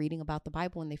they were reading about the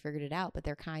Bible and they figured it out, but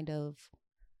they're kind of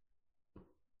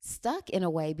stuck in a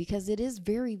way because it is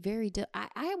very, very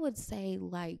I would say,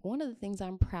 like, one of the things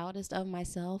I'm proudest of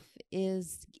myself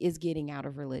is getting out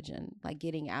of religion, like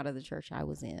getting out of the church I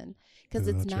was in, because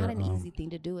it's not an easy thing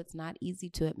to do. It's not easy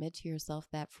to admit to yourself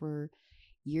that for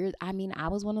years, I mean, I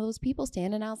was one of those people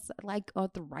standing out like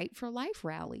at the Right for Life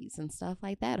rallies and stuff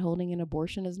like that, holding an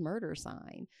abortion is murder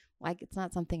sign. Like, it's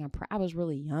not something I was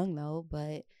really young though,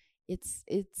 but it's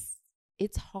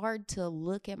hard to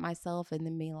look at myself and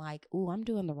then be like, ooh, I'm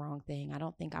doing the wrong thing. I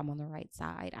don't think I'm on the right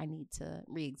side. I need to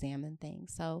re-examine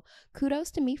things. So kudos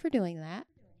to me for doing that.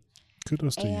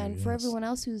 Kudos to you. And for everyone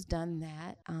else who's done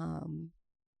that.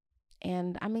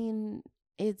 And I mean,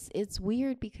 it's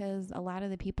weird because a lot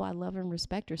of the people I love and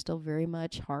respect are still very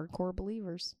much hardcore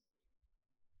believers.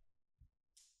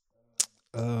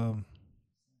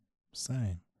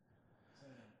 Same.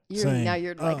 Now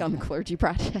you're like on the Clergy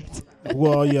Project.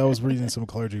 Well, yeah, I was reading some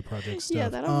Clergy Project stuff. Yeah,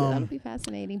 that'll be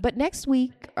fascinating. But next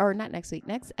week, or not next week,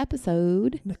 next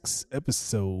episode. It's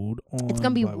going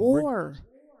to be war.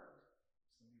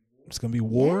 It's going to be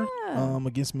war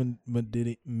against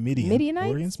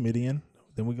Midianites? Midian.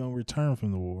 Then we're going to return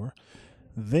from the war.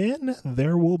 Then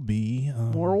there will be...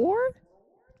 war?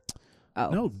 Oh.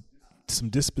 No, some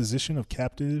disposition of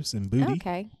captives and booty.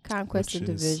 Okay. Conquest and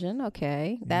division.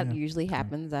 Okay. That usually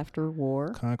happens after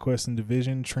war. Conquest and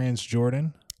division,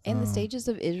 Transjordan. And the stages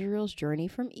of Israel's journey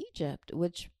from Egypt,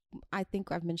 which I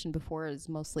think I've mentioned before is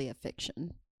mostly a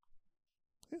fiction.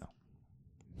 Yeah.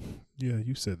 Yeah,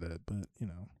 you said that, but, you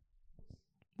know,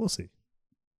 we'll see.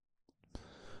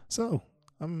 So,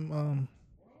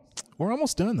 we're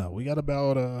almost done, though. We got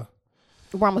about...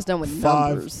 We're almost done with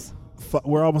numbers.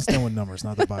 We're almost done with numbers,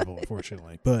 not the Bible,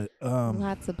 unfortunately. But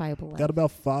lots of Bible left. Got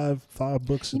about five books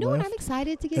left. You know what I'm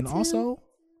excited to get and to? And also,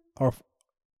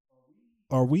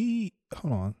 are we...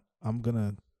 Hold on. I'm going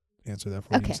to answer that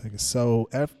for you in a second. So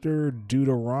after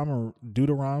Deuteronomy,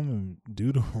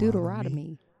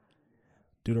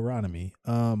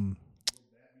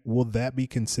 will that be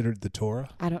considered the Torah?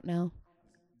 I don't know.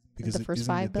 Because the first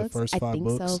 5 books? I think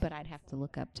so, but I'd have to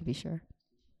look up to be sure.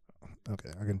 Okay,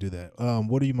 I can do that.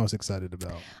 What are you most excited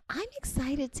about? I'm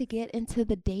excited to get into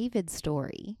the David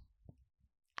story.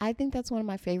 I think that's one of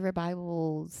my favorite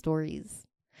Bible stories.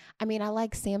 I mean, I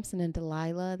like Samson and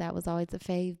Delilah. That was always a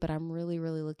fave, but I'm really,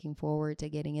 really looking forward to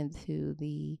getting into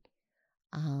the,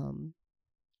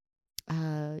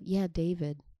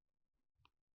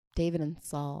 David and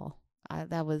Saul.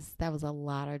 That was a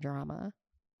lot of drama.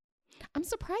 I'm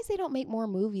surprised they don't make more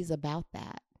movies about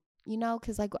that. You know,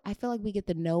 because like I feel like we get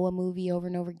the Noah movie over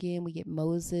and over again. We get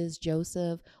Moses,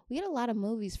 Joseph. We get a lot of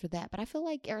movies for that. But I feel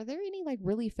like, are there any like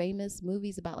really famous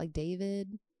movies about like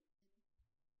David?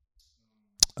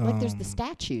 Like there's the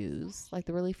statues, like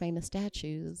the really famous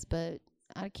statues. But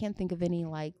I can't think of any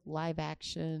like live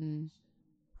action.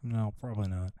 No, probably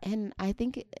not. And I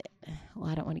think,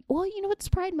 I don't want to. Well, you know, it's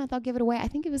Pride Month. I'll give it away. I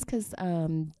think it was because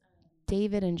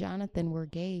David and Jonathan were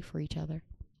gay for each other.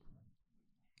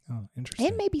 Oh, interesting.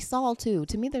 And maybe Saul too.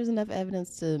 To me, there's enough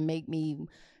evidence to make me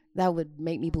that would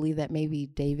make me believe that maybe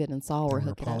David and Saul were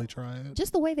hooking up. Polytriad.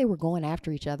 Just the way they were going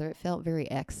after each other, it felt very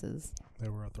X's. They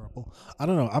were a throuple. I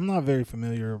don't know. I'm not very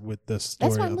familiar with the story.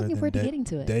 That's why I'm looking forward to getting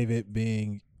to it. David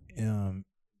being in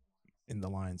the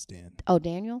lion's den. Oh,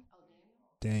 Daniel?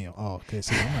 Daniel. Oh, okay.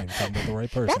 So I'm not even talking about the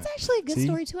right person. That's actually a good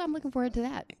story, too. I'm looking forward to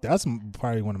that. That's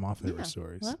probably one of my favorite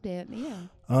stories. Loved it. Yeah.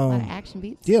 A lot of action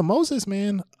beats. Yeah, Moses,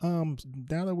 man.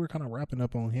 Now that we're kind of wrapping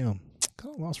up on him,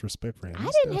 kind of lost respect for him. I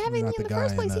didn't have any in the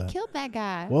first place. He killed that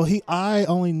guy. Well, I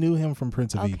only knew him from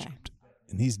Prince of Egypt,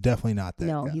 and he's definitely not that.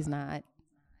 No, guy. He's not.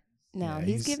 No, Yeah,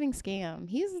 he's giving scam.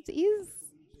 He's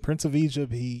Prince of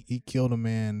Egypt. He killed a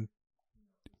man,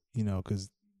 because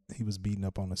he was beating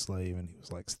up on a slave, and he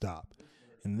was like, "Stop."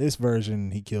 In this version,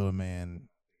 he killed a man,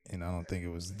 and I don't think it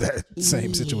was that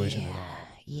same situation at all.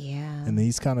 Yeah. And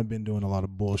he's kind of been doing a lot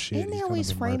of bullshit. And they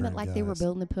always frame it like they were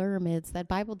building the pyramids. That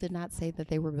Bible did not say that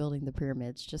they were building the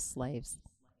pyramids, just slaves.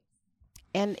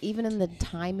 And even in the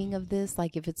timing of this,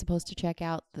 like if it's supposed to check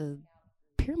out, the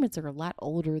pyramids are a lot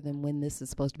older than when this is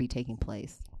supposed to be taking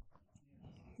place.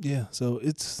 Yeah, so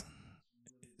it's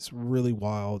really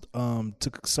wild.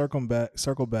 To circle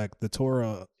back, the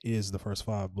Torah is the first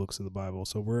 5 books of the Bible.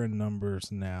 So we're in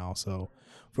Numbers now. So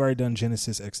we've already done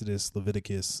Genesis, Exodus,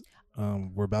 Leviticus.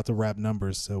 We're about to wrap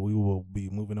Numbers, so we will be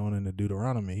moving on into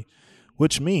Deuteronomy,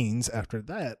 which means after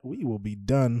that we will be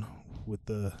done with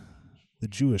the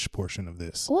Jewish portion of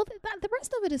this. Well, the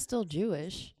rest of it is still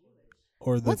Jewish.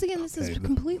 Once again, this is the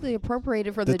completely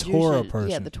appropriated for the Torah Jewish,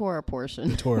 portion. Yeah, the Torah portion.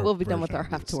 The Torah we'll be done with our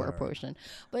portion, Torah portion.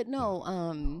 But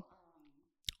no,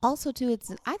 also too,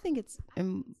 I think it's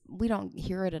we don't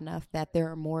hear it enough that there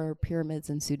are more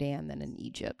pyramids in Sudan than in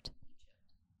Egypt.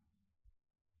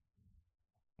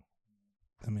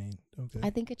 I mean, okay.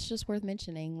 I think it's just worth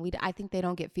mentioning. I think they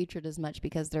don't get featured as much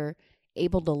because they're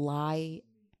able to lie.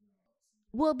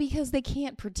 Well, because they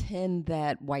can't pretend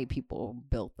that white people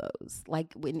built those.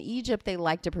 Like in Egypt, they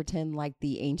like to pretend like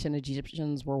the ancient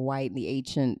Egyptians were white and the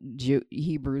ancient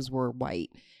Hebrews were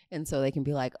white. And so they can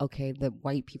be like, okay, the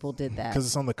white people did that. Because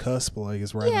it's on the cusp, like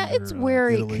it's right Yeah, under, it's where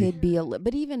Italy. It could be.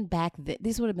 But even back then,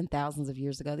 these would have been thousands of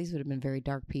years ago. These would have been very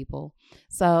dark people.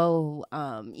 So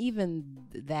even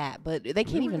that, but they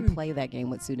can't even play that game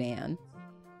with Sudan.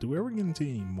 Do we ever get into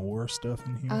any more stuff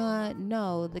in here?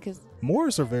 No, because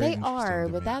Moors are very interesting. They are,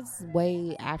 to but me. that's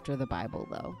way after the Bible,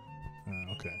 though.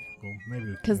 Okay, well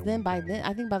maybe Because then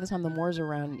I think by the time the Moors are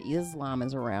around, Islam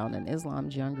is around, and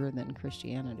Islam's younger than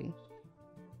Christianity.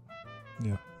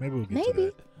 Yeah, maybe we'll get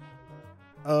to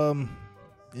that.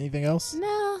 Anything else?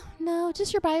 No,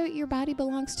 just your body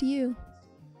belongs to you.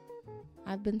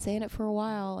 I've been saying it for a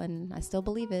while, and I still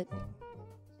believe it.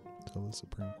 Tell the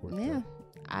Supreme Court. Yeah,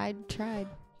 I tried.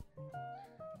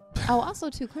 Oh, also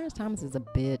too, Clarence Thomas is a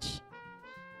bitch,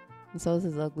 and so is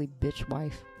his ugly bitch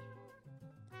wife.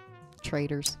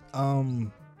 Traitors.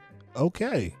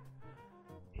 Okay.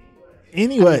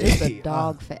 Anyway, just a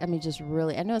dog. Just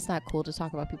really. I know it's not cool to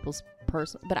talk about people's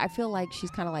person, but I feel like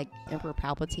she's kind of like Emperor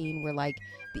Palpatine, where like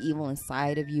the evil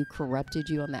inside of you corrupted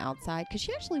you on the outside. Because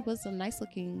she actually was a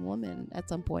nice-looking woman at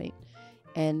some point,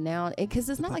 and now because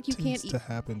it's not like you can't. To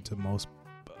happen to most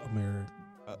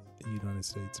United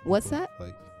States. People. What's that?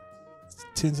 Like,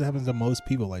 it tends to happen to most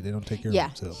people. Like they don't take care of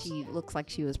themselves. She looks like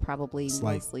she was probably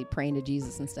mostly praying to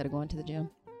Jesus instead of going to the gym.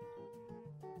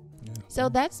 Yeah, so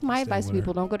that's my advice to her.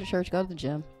 people. Don't go to church, go to the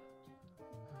gym.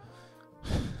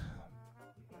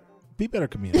 Be better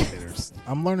communicators.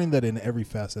 I'm learning that in every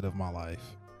facet of my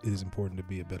life, it is important to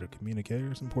be a better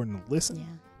communicator. It's important to listen. Yeah.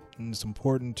 And it's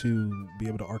important to be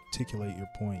able to articulate your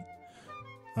point.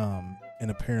 And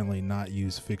apparently not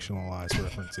use fictionalized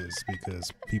references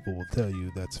because people will tell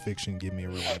you that's fiction. Give me a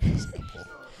real life example.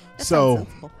 So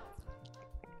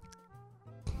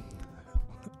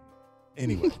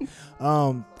anyway,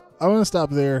 I want to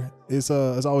stop there. It's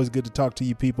always good to talk to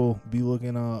you people. Be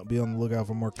on the lookout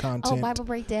for more content. Oh, Bible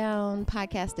Breakdown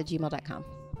podcast @gmail.com.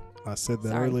 I said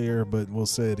that earlier, but we'll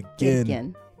say it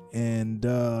again. And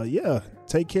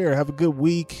take care. Have a good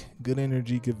week. Good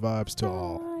energy, good vibes to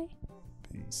all.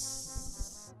 Peace.